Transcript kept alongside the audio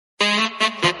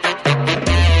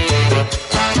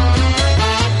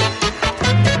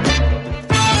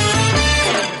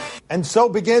And so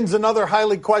begins another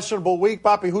highly questionable week.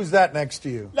 Papi, who's that next to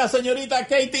you? La señorita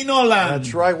Katie Nolan.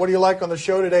 That's right. What do you like on the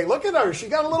show today? Look at her. She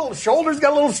got a little, shoulders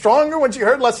got a little stronger when she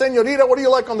heard La Señorita. What do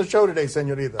you like on the show today,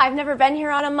 Señorita? I've never been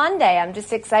here on a Monday. I'm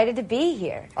just excited to be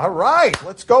here. All right.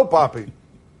 Let's go, Papi.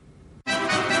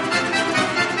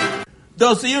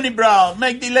 Does the unibrow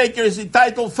make the Lakers the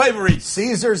title favorites?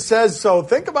 Caesar says so.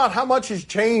 Think about how much has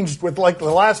changed with like the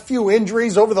last few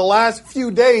injuries over the last few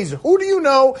days. Who do you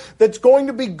know that's going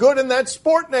to be good in that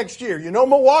sport next year? You know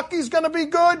Milwaukee's going to be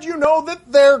good. You know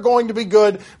that they're going to be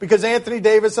good because Anthony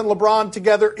Davis and LeBron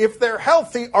together, if they're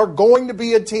healthy, are going to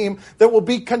be a team that will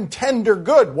be contender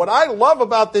good. What I love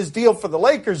about this deal for the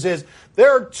Lakers is there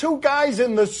are two guys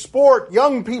in the sport,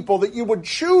 young people, that you would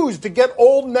choose to get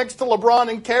old next to LeBron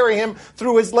and carry him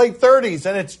through his late 30s.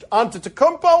 And it's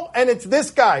Antetokounmpo and it's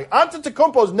this guy.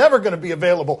 Antetokounmpo's never going to be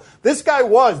available. This guy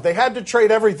was. They had to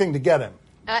trade everything to get him.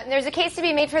 There's a case to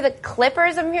be made for the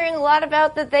Clippers. I'm hearing a lot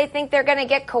about that they think they're going to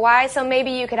get Kawhi, so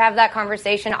maybe you could have that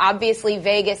conversation. Obviously,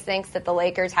 Vegas thinks that the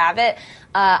Lakers have it.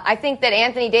 I think that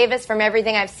Anthony Davis, from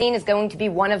everything I've seen, is going to be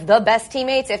one of the best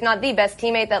teammates, if not the best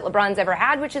teammate that LeBron's ever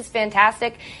had, which is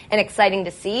fantastic and exciting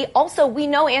to see. Also, we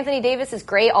know Anthony Davis is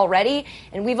great already,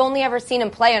 and we've only ever seen him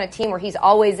play on a team where he's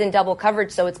always in double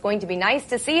coverage, so it's going to be nice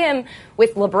to see him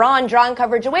with LeBron drawing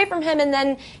coverage away from him and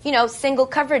then, single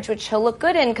coverage, which he'll look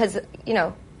good in because,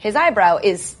 his eyebrow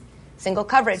is single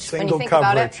coverage when you think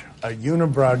about it. A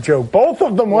unibrow joke. Both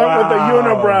of them went with a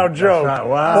unibrow joke. Right.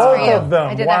 Wow. Both of them.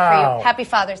 I did that for you. Happy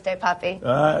Father's Day, Papi.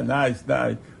 Nice.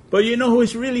 But you know who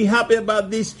is really happy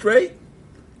about this trade?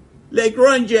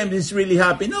 LeBron James is really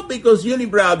happy. Not because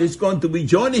unibrow is going to be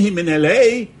joining him in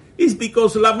L.A., it's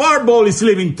because LeVar Ball is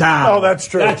leaving town. Oh, that's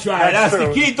true. That's right. That's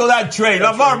the key to that trade.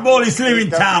 LeVar Ball is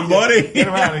leaving town, buddy. Get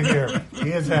him out of here.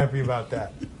 He is happy about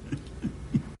that.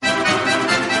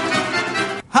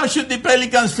 How should the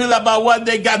Pelicans feel about what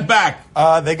they got back?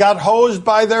 They got hosed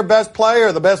by their best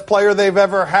player, the best player they've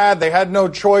ever had. They had no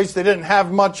choice. They didn't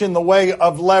have much in the way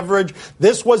of leverage.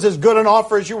 This was as good an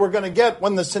offer as you were going to get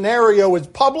when the scenario is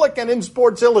public and in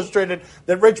Sports Illustrated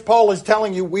that Rich Paul is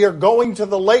telling you we are going to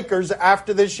the Lakers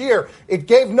after this year. It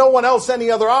gave no one else any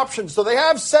other option. So they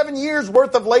have 7 years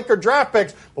worth of Laker draft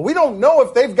picks, but we don't know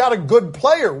if they've got a good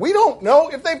player. We don't know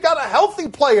if they've got a healthy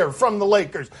player from the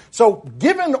Lakers. So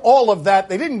given all of that,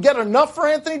 they didn't get enough for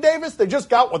Anthony Davis. They just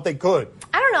got what they could.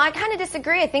 I don't know. I kind of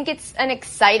disagree. I think it's an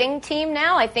exciting team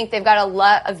now. I think they've got a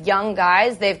lot of young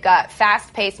guys. They've got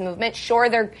fast-paced movement. Sure,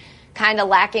 they're kind of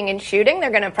lacking in shooting.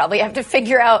 They're going to probably have to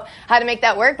figure out how to make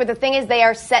that work. But the thing is, they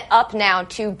are set up now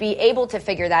to be able to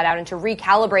figure that out and to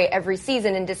recalibrate every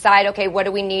season and decide, okay, what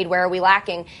do we need? Where are we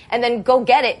lacking? And then go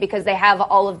get it because they have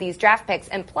all of these draft picks.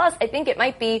 And plus, I think it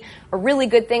might be a really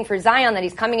good thing for Zion that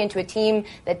he's coming into a team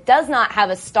that does not have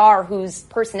a star whose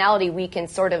personality we can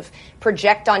sort of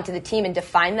project onto the team and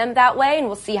define them that way. And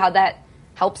we'll see how that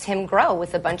helps him grow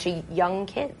with a bunch of young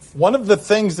kids. One of the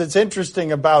things that's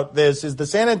interesting about this is the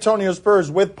San Antonio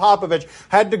Spurs with Popovich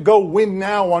had to go win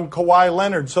now on Kawhi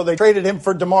Leonard, so they traded him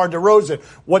for DeMar DeRozan.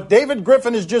 What David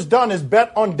Griffin has just done is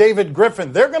bet on David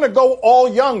Griffin. They're going to go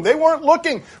all young. They weren't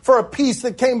looking for a piece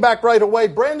that came back right away.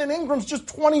 Brandon Ingram's just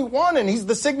 21, and he's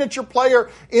the signature player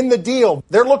in the deal.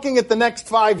 They're looking at the next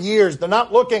 5 years. They're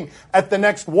not looking at the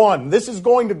next one. This is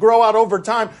going to grow out over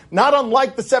time, not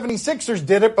unlike the 76ers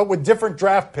did it, but with different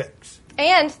draft picks.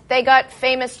 And they got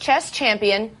famous chess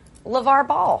champion LeVar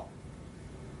Ball.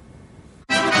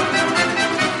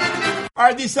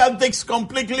 Are the Celtics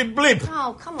completely bleeped?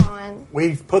 Oh, come on.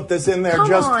 We put this in there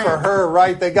for her,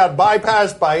 right? They got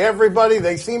bypassed by everybody.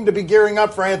 They seem to be gearing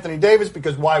up for Anthony Davis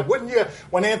because why wouldn't you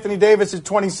when Anthony Davis is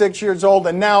 26 years old?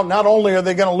 And now not only are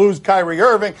they going to lose Kyrie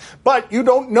Irving, but you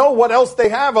don't know what else they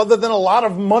have other than a lot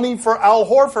of money for Al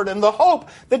Horford and the hope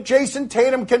that Jason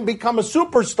Tatum can become a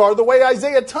superstar the way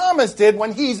Isaiah Thomas did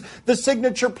when he's the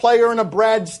signature player in a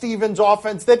Brad Stevens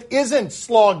offense that isn't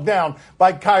slogged down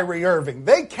by Kyrie Irving.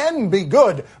 They can be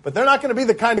good, but they're not going to be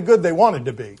the kind of good they wanted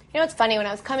to be. You know, it's funny. When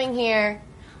I was coming here,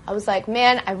 I was like,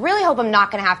 man, I really hope I'm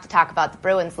not going to have to talk about the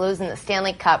Bruins losing the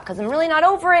Stanley Cup because I'm really not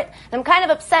over it. And I'm kind of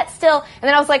upset still. And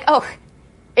then I was like, oh,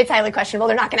 it's highly questionable.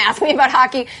 They're not going to ask me about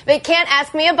hockey. They can't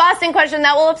ask me a Boston question.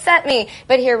 That will upset me.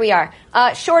 But here we are.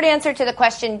 Short answer to the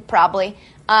question, probably.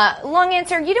 Long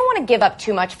answer, you don't want to give up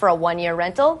too much for a one-year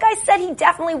rental. Guy said he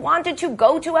definitely wanted to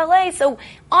go to LA, so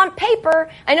on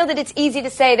paper, I know that it's easy to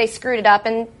say they screwed it up,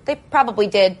 and they probably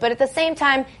did, but at the same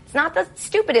time, it's not the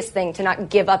stupidest thing to not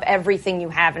give up everything you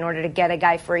have in order to get a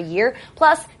guy for a year.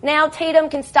 Plus, now Tatum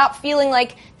can stop feeling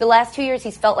like the last 2 years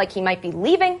he's felt like he might be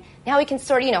leaving. Now he can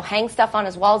sort of, hang stuff on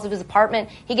his walls of his apartment.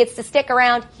 He gets to stick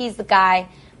around. He's the guy.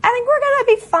 I think we're going to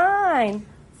be fine.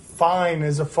 fine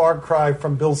is a far cry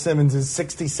from Bill Simmons'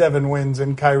 67 wins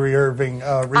and Kyrie Irving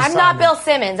resigning. I'm not Bill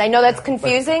Simmons. I know that's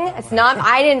confusing. It's not.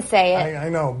 I didn't say it. I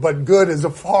know, but good is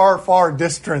a far, far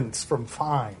distance from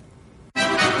fine.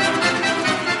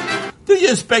 Do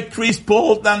you expect Chris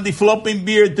Paul and the flopping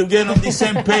beard to get on the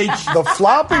same page? The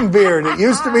flopping beard. It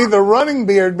used to be the running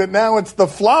beard, but now it's the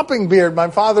flopping beard. My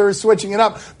father is switching it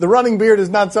up. The running beard is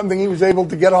not something he was able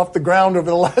to get off the ground over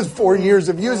the last 4 years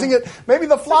of using it. Maybe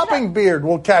the flopping beard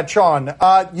will catch on.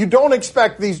 You don't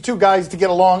expect these two guys to get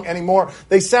along anymore.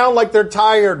 They sound like they're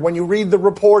tired when you read the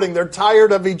reporting. They're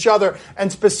tired of each other.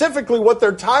 And specifically what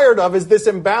they're tired of is this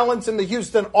imbalance in the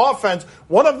Houston offense.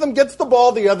 One of them gets the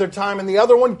ball the other time, and the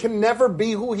other one can never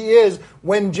be who he is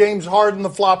when James Harden, the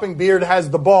flopping beard, has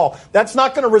the ball. That's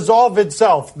not going to resolve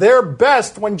itself. They're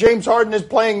best when James Harden is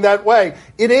playing that way.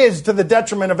 It is to the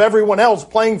detriment of everyone else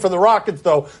playing for the Rockets,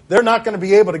 though. They're not going to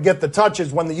be able to get the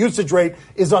touches when the usage rate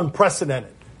is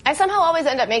unprecedented. I somehow always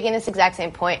end up making this exact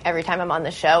same point every time I'm on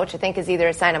the show, which I think is either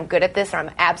a sign I'm good at this or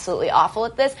I'm absolutely awful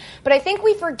at this. But I think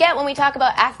we forget when we talk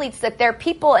about athletes that they're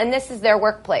people and this is their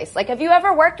workplace. Like, have you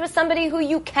ever worked with somebody who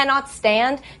you cannot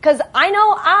stand? Because I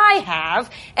know I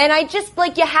have, and I just,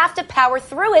 like, you have to power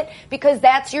through it because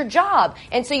that's your job.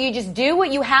 And so you just do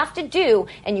what you have to do,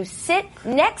 and you sit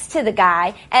next to the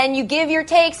guy, and you give your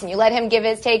takes, and you let him give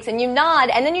his takes, and you nod,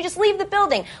 and then you just leave the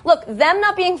building. Look, them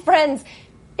not being friends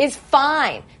is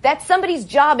fine. That's somebody's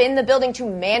job in the building to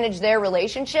manage their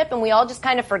relationship, and we all just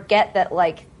kind of forget that,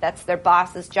 like, that's their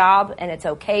boss's job, and it's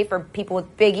okay for people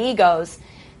with big egos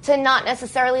to not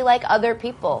necessarily like other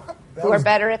people who are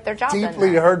better at their job.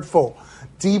 Deeply hurtful.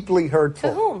 Deeply hurtful.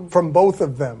 To whom? From both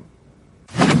of them.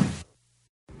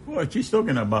 Well, she's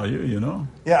talking about you, you know.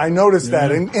 Yeah, I noticed that.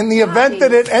 In the event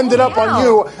that it ended up on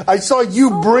you, I saw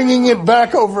you bringing it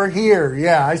back over here.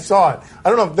 Yeah, I saw it. I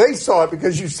don't know if they saw it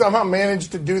because you somehow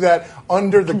managed to do that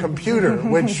under the computer,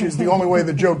 which is the only way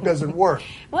the joke doesn't work.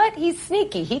 What? He's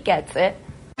sneaky. He gets it.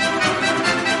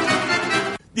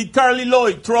 Did Carly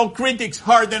Lloyd troll critics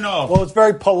hard enough? Well, it's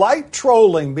very polite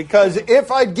trolling because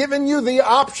if I'd given you the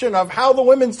option of how the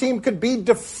women's team could be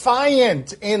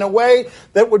defiant in a way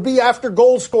that would be after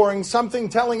goal scoring, something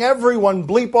telling everyone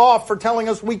bleep off for telling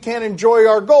us we can't enjoy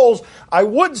our goals, I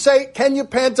would say, can you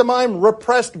pantomime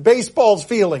repressed baseball's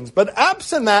feelings? But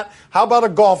absent that, how about a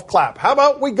golf clap? How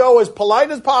about we go as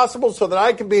polite as possible so that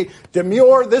I can be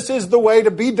demure? This is the way to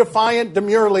be defiant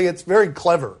demurely. It's very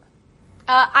clever.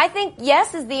 I think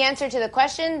yes is the answer to the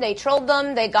question. They trolled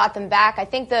them. They got them back. I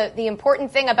think the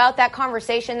important thing about that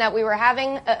conversation that we were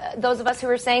having, those of us who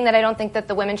were saying that I don't think that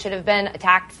the women should have been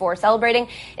attacked for celebrating,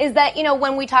 is that, you know,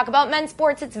 when we talk about men's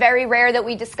sports, it's very rare that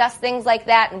we discuss things like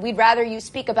that, and we'd rather you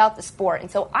speak about the sport. And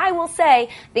so I will say,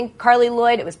 I think Carly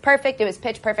Lloyd, it was perfect. It was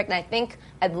pitch perfect. And I think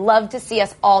I'd love to see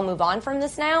us all move on from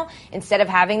this now instead of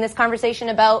having this conversation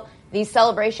about these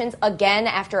celebrations again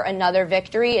after another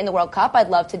victory in the World Cup. I'd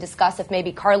love to discuss if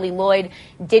maybe Carly Lloyd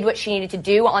did what she needed to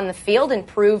do on the field and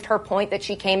proved her point that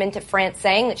she came into France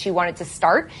saying that she wanted to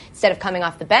start instead of coming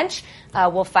off the bench.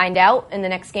 We'll find out in the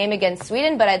next game against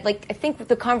Sweden, but I think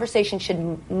the conversation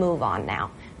should move on now,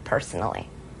 personally.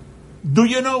 Do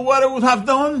you know what I would have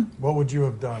done? What would you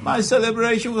have done? My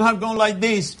celebration would have gone like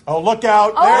this. Oh, look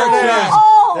out. There it is.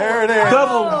 There it is.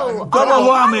 Double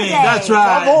whammy. That's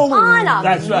right.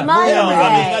 That's right.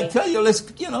 Monday. I tell you,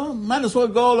 might as well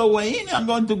go all the way in. I'm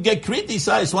going to get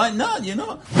criticized. Why not, you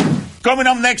know? Coming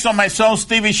up next on my son's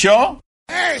TV show.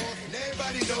 Hey,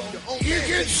 you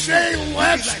can say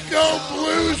let's go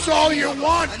Blues all you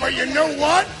want, but you know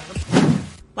what?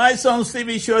 My son's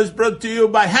TV show is brought to you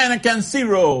by Heineken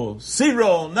Zero.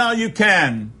 Zero, now you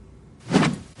can.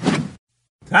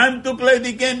 Time to play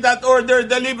the game that ordered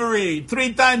delivery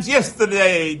 3 times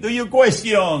yesterday. Do you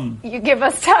question? You give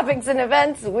us topics and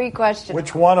events, we question.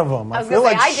 Which one of them? I feel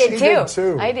like I did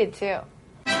too. I did too.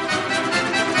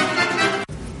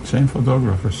 Same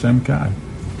photographer, same guy.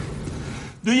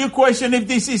 Do you question if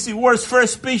this is the worst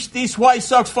first speech this White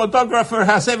Sox photographer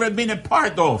has ever been a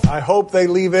part of? I hope they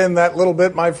leave in that little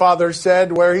bit my father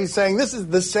said where he's saying this is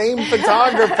the same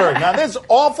photographer. Now, this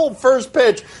awful first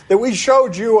pitch that we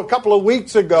showed you a couple of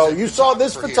weeks ago, you saw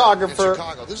this photographer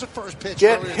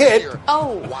get hit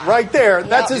right there. Yep.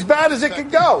 That's as bad as it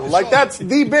could go. Like, that's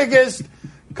the biggest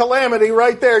calamity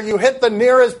right there. You hit the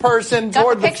nearest person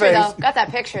toward the face. Got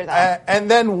that picture, though.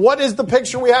 And then what is the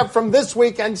picture we have from this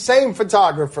weekend? Same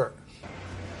photographer.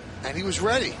 And he was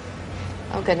ready.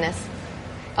 Oh, goodness.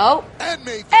 Oh. And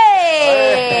me.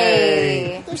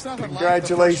 Hey!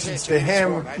 Congratulations to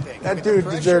him. That dude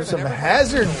deserves some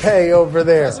hazard pay over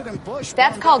there.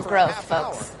 That's called growth,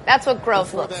 folks. That's what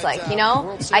growth looks like, you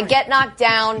know? I get knocked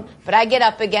down, but I get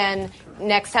up again.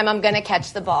 Next time I'm going to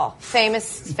catch the ball. Famous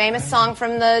song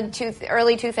from the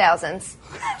early 2000s.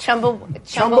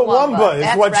 Chumbawamba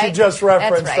is what you just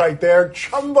referenced right there.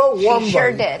 Chumbawamba. She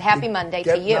sure did. Happy Monday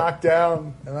to you. Get knocked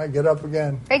down, and I get up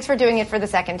again. Thanks for doing it for the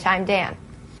second time, Dan.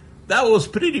 That was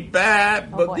pretty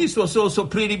bad, but this was also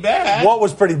pretty bad. What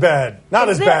was pretty bad? Not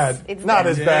as bad. Not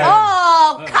as bad.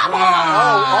 Oh, come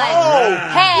on!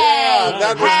 Hey,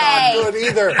 that was not good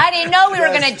either. I didn't know we were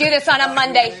going to do this on a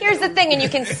Monday. Here's the thing, and you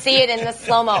can see it in the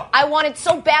slow-mo. I wanted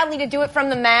so badly to do it from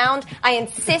the mound. I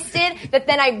insisted that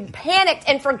then I panicked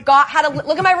and forgot how to,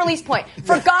 look at my release point,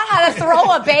 forgot how to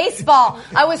throw a baseball.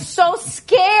 I was so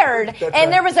scared.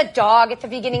 And there was a dog at the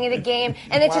beginning of the game,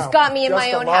 and it just got me in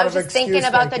my own house just thinking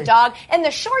about the dog. And the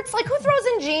shorts, like who throws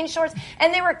in jean shorts?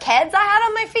 And they were Keds I had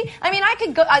on my feet. I mean, I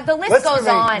could go, the list goes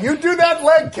on. You do that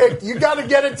leg kick, you got to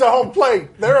get it to home plate.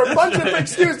 There are a bunch of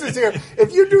excuses here.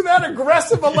 If you do that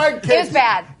aggressive a leg kick, it was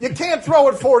bad. You can't throw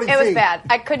it 40 feet. It was bad.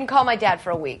 I couldn't call my dad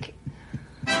for a week.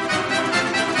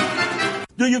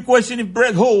 Do you question if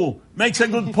Brett Hull makes a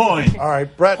good point? All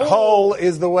right, Brett Hull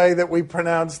is the way that we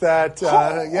pronounce that.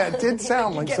 Yeah, it did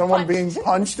sound like someone being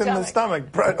punched in the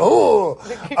stomach. Brett Hull.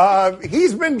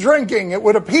 He's been drinking, it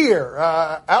would appear.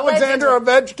 Alexander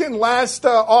Ovechkin last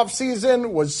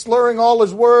offseason was slurring all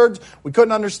his words. We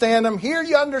couldn't understand him. Here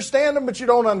you understand him, but you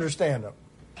don't understand him.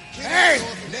 Hey,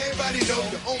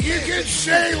 you can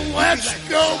say let's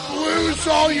go Blues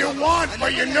all you want,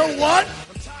 but you know what?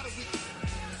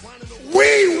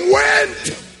 We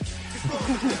went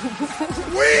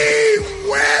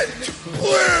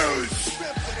Blues.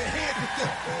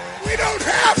 We don't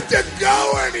have to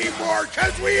go anymore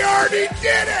because we already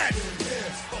did it.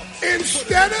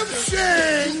 Instead of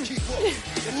saying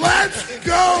let's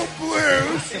go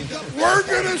Blues, we're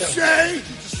going to say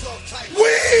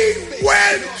we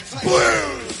went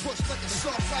Blues.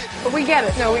 But we get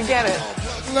it. No, we get it.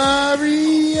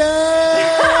 Gloria,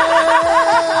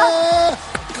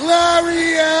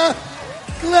 Gloria,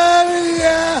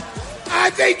 Gloria. I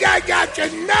think I got your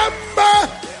number,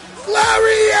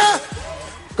 Gloria.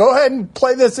 Go ahead and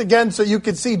play this again so you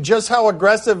can see just how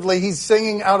aggressively he's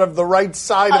singing out of the right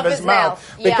side of his mouth.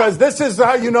 Because this is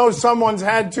how you know someone's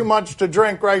had too much to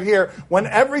drink right here, when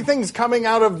everything's coming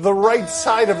out of the right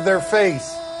side of their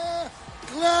face.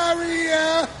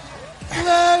 Gloria,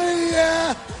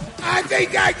 Gloria. I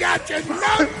think I got your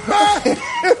number,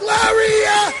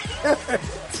 Gloria.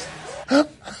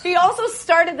 He also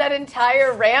started that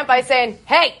entire rant by saying,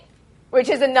 hey, which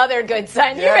is another good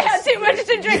sign. Yes. You had too much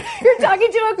to drink. You're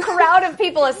talking to a crowd of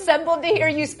people assembled to hear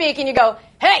you speak, and you go,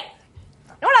 hey,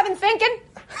 you know what I've been thinking?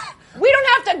 We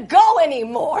don't have to go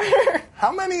anymore.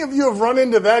 How many of you have run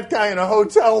into that guy in a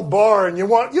hotel bar and you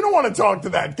don't want to talk to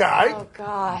that guy? Oh,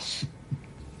 gosh.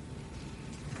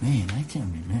 Man, I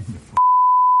can't remember.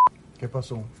 ¿Qué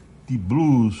pasó? The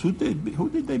Blues. Who did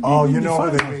they beat? Oh, in you the know who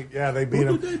finals? they beat. Yeah, they beat Who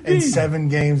them did they beat in him? 7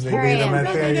 games. They beat them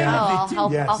at there. Yeah. I'll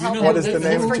help him. What is the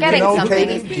name? He's forgetting something.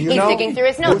 Katie? He's digging through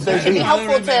his notes. It should be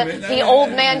helpful to the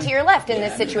old man to your left in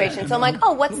this situation. So I'm like,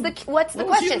 oh, what's the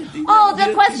question? Oh,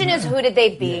 the question is, who did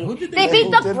they beat? They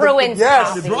beat the Bruins. Yes.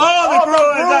 Papi. The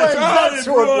Bruins. That's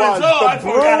who it was. I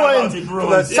forgot about the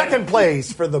Bruins. The second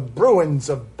place for the Bruins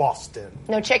of Boston.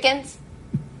 No chickens?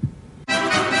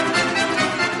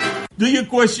 Do you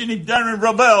question if Darren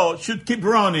Ravel should keep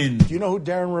running? Do you know who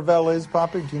Darren Ravel is,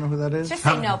 Papi? Do you know who that is? Just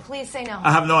say no. Please say no.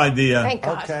 I have no idea. Thank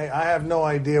God. Okay, I have no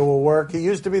idea will work. He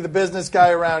used to be the business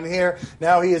guy around here.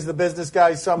 Now he is the business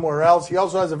guy somewhere else. He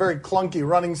also has a very clunky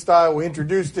running style. We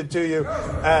introduced it to you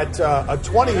at a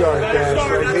 20-yard dash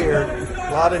right here.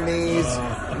 A lot of knees,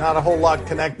 not a whole lot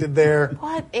connected there.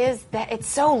 What is that? It's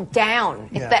so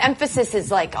down. Yeah. The emphasis is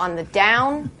like on the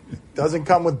down. Doesn't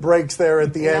come with brakes there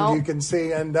at the end, you can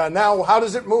see. And now, how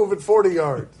does it move at 40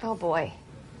 yards? Oh, boy.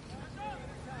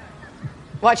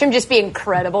 Watch him just be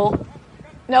incredible.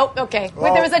 Nope, okay.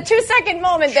 Well, there was a 2-second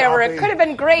moment there where it choppy. could have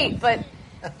been great, but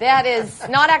that is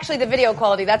not actually the video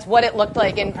quality. That's what it looked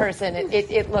like in person.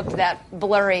 It looked that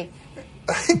blurry.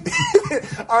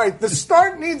 All right, the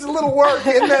start needs a little work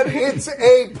in that it's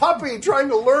a puppy trying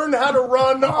to learn how to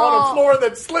run on a floor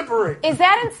that's slippery. Is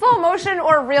that in slow motion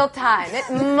or real time? It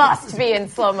must be in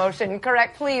slow motion,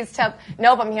 correct? Please tell.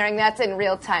 Nope, I'm hearing that's in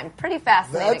real time. Pretty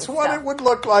fascinating. That's what it would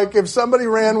look like if somebody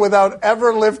ran without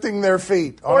ever lifting their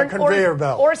feet on a conveyor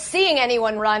belt. Or seeing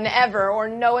anyone run ever, or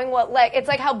knowing what leg. It's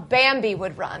like how Bambi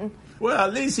would run. Well,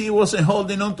 at least he wasn't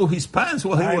holding on to his pants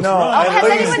while he was know.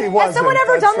 running. Has someone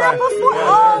ever done that before?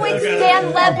 Oh, it's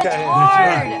Dan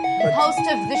Batard, host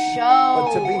of the show.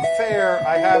 But to be fair,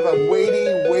 I have a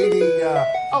weighty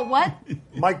what?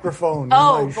 microphone in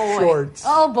my shorts.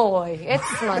 Oh, boy.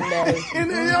 It's Monday.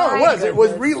 It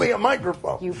was really a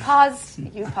microphone. You paused.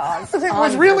 It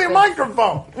was really a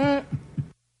microphone.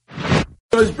 It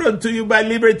was brought to you by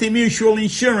Liberty Mutual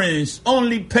Insurance.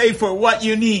 Only pay for what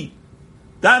you need.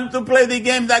 Time to play the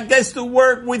game that gets to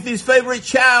work with his favorite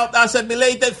child as a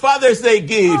belated Father's Day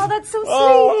gift. Oh, that's so sweet.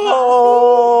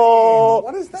 Oh,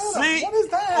 what is that? See? What is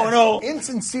that? Oh, no.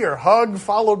 Insincere hug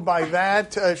followed by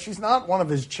that. She's not one of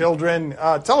his children.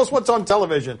 Tell us what's on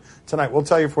television tonight. We'll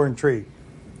tell you if we're intrigued.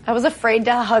 I was afraid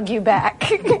to hug you back.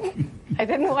 I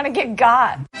didn't want to get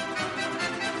got.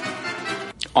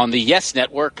 On the Yes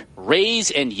Network, Rays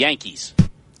and Yankees.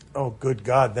 Oh, good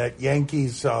God, that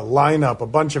Yankees lineup, a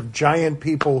bunch of giant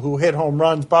people who hit home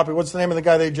runs. Papi, what's the name of the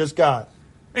guy they just got?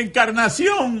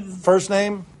 Encarnacion. First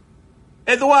name?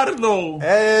 Eduardo.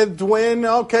 Edwin.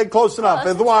 Okay, close enough.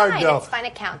 Eduardo. It's fine,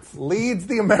 it counts. Leads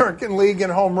the American League in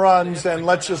home runs, and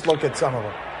let's just look at some of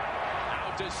them.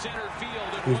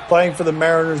 He was playing for the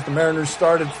Mariners. The Mariners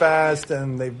started fast,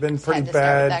 and they've been pretty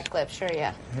bad. That clip, sure,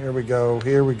 yeah. Here we go.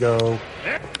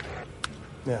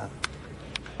 Yeah.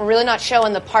 We're really not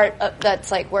showing the part that's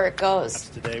like where it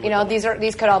goes. You know, these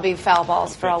could all be foul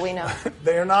balls for all we know.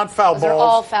 They are not foul balls. They're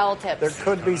all foul tips. There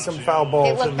could be some foul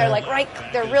balls. They're like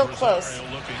they're real close.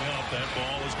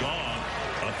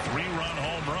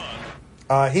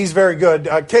 He's very good.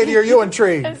 Katie, are you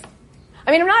intrigued? I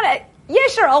mean, I'm not. Yeah,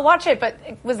 sure, I'll watch it. But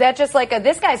was that just like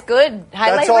this guy's good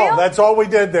highlight reel? That's all we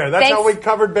did there. That's how we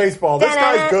covered baseball. This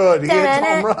guy's good. He hits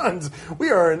home runs. We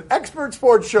are an expert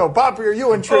sports show. Papi, are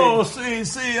you intrigued? Oh,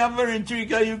 see, I'm very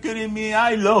intrigued. Are you kidding me?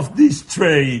 I love this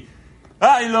trade.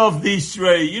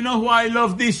 You know why I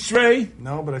love this trade?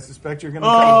 No, but I suspect you're going to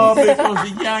tell me. Because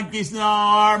the Yankees now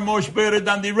are much better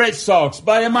than the Red Sox.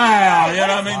 By a mile. You know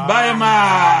what I mean? By a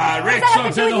mile. Red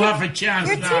Sox don't have a chance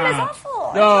now. Your team is awful.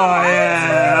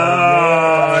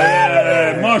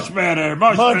 Much better.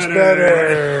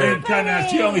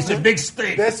 Encarnacion is a big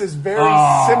stick. This is very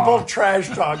simple trash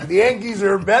talk. The Yankees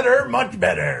are better, much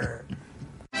better.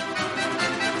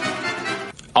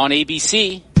 On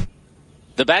ABC,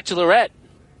 The Bachelorette.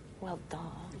 Well, duh.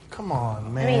 Come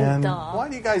on, man. duh. Why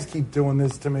do you guys keep doing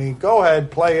this to me? Go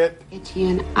ahead, play it.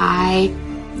 And I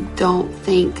don't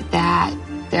think that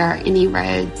there are any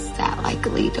roads that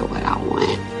lead to what I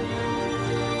want.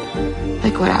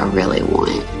 What I really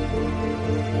want.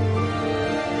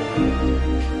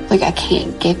 I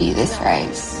can't give you this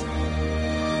rose.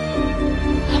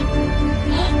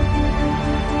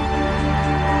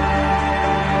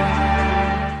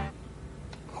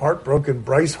 Heartbroken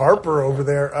Bryce Harper over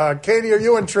there. Katie, are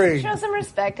you intrigued? Show some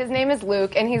respect. His name is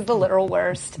Luke, and he's the literal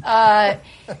worst. I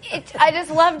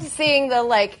just loved seeing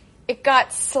it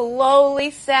got slowly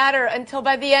sadder until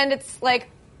by the end it's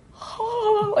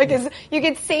you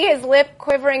can see his lip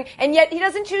quivering, and yet he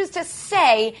doesn't choose to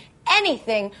say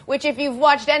anything, which if you've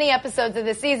watched any episodes of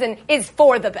the season is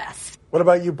for the best. What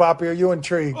about you, Papi? Are you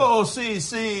intrigued? Oh,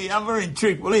 see, I'm very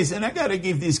intrigued. Well, listen, I got to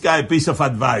give this guy a piece of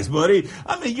advice, buddy.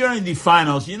 I mean, you're in the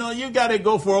finals. You know, you got to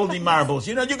go for all the marbles.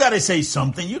 You know, you got to say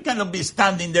something. You cannot be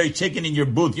standing there checking in your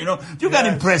booth, you know. You got to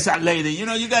impress that lady. You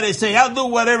know, you got to say, I'll do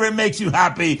whatever makes you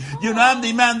happy. You know, I'm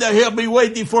the man that he'll be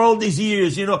waiting for all these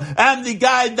years, you know. I'm the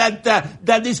guy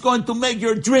that is going to make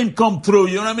your dream come true.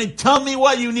 You know what I mean? Tell me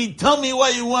what you need. Tell me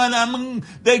what you want.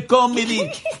 They call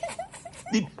me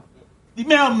the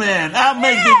mailman. I'll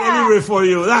make the delivery for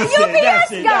you. That's it.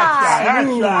 That's right. I'm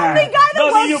the guy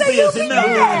that works at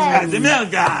UPS. The mail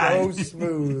guy. So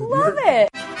smooth. Love it.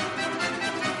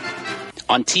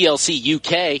 On TLC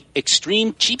UK,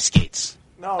 Extreme Cheapskates.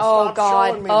 No, Oh,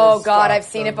 God. Oh, God. I've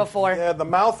seen it before. Yeah, the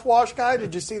mouthwash guy.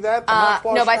 Did you see that? The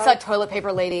mouthwash no, but I guy? saw toilet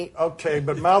paper lady. Okay,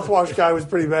 but mouthwash guy was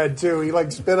pretty bad, too. He,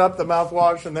 spit up the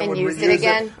mouthwash and then would used reuse it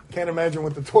again. Can't imagine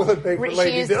what the toilet paper She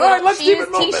lady used, did. All right, let's she keep used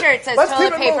it moving. T-shirts as Let's toilet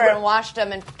keep it paper moving. and washed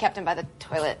them and kept them by the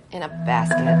toilet in a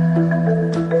basket.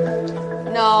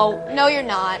 No, you're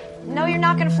not. No, you're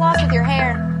not going to floss with your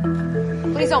hair.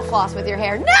 Please don't floss with your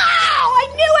hair. No! I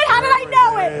knew it! How did I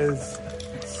know it? Is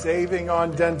saving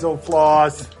on dental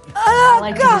floss. I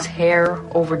like to use hair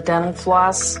over dental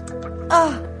floss.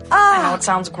 I know it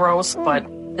sounds gross, but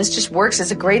this just works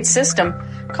as a great system.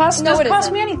 Doesn't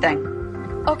cost me anything.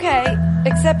 Okay,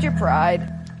 accept your pride.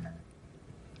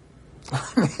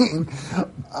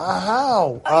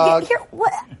 How? Here,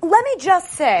 let me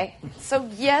just say. So,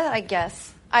 yeah, I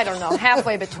guess. I don't know,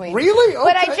 halfway between. Really? Okay.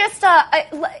 But I just,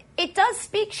 it does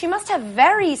speak. She must have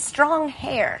very strong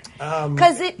hair.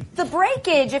 Because the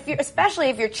breakage, especially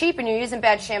if you're cheap and you're using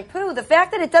bad shampoo, the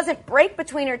fact that it doesn't break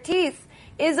between her teeth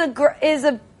is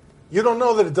a. You don't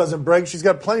know that it doesn't break. She's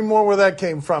got plenty more where that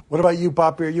came from. What about you,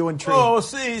 Papi? Are you intrigued? Oh,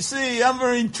 see, I'm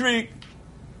very intrigued.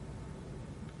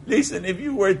 Listen, if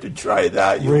you were to try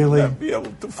that, you would not be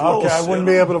able to floss. Okay, I wouldn't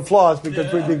be able to floss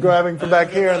because we'd be grabbing from back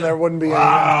here and there wouldn't be any.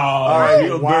 All right,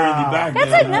 you'll bury the back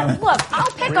there. Look,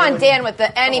 I'll pick on Dan with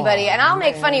anybody, and I'll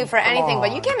make fun of you for anything,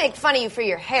 but you can't make fun of you for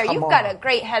your hair. You've got a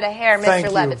great head of hair, Mr.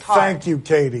 Levitar. Thank you,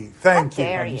 Katie. Thank you. How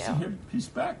dare you? He's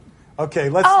back. Okay,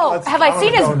 let's. Have I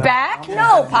seen his back?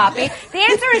 No, Papi. The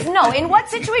answer is no. In what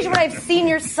situation would I have seen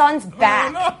your son's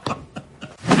back?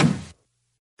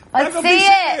 Let's see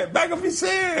it. Back of his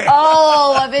head.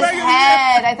 Oh, of his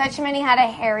head. I thought you meant he had a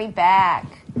hairy back.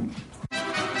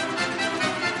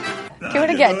 Do it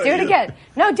again. Do it again.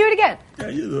 No, do it again. Yeah,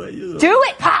 you do it. Do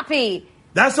it, Papi.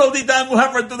 That's all the time we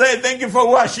have for today. Thank you for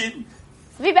watching.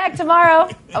 Be back tomorrow.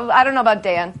 I don't know about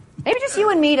Dan. Maybe just you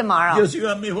and me tomorrow. Just you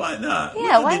and me. Why not?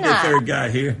 Yeah, why need not? The third guy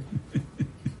here.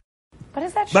 What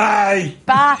is that? Bye.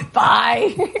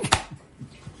 Bye.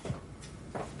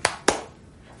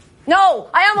 No,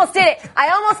 I almost did it,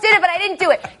 but I didn't do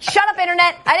it. Shut up,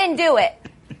 Internet. I didn't do it.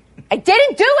 I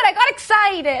got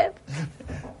excited.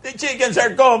 The chickens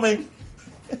are coming.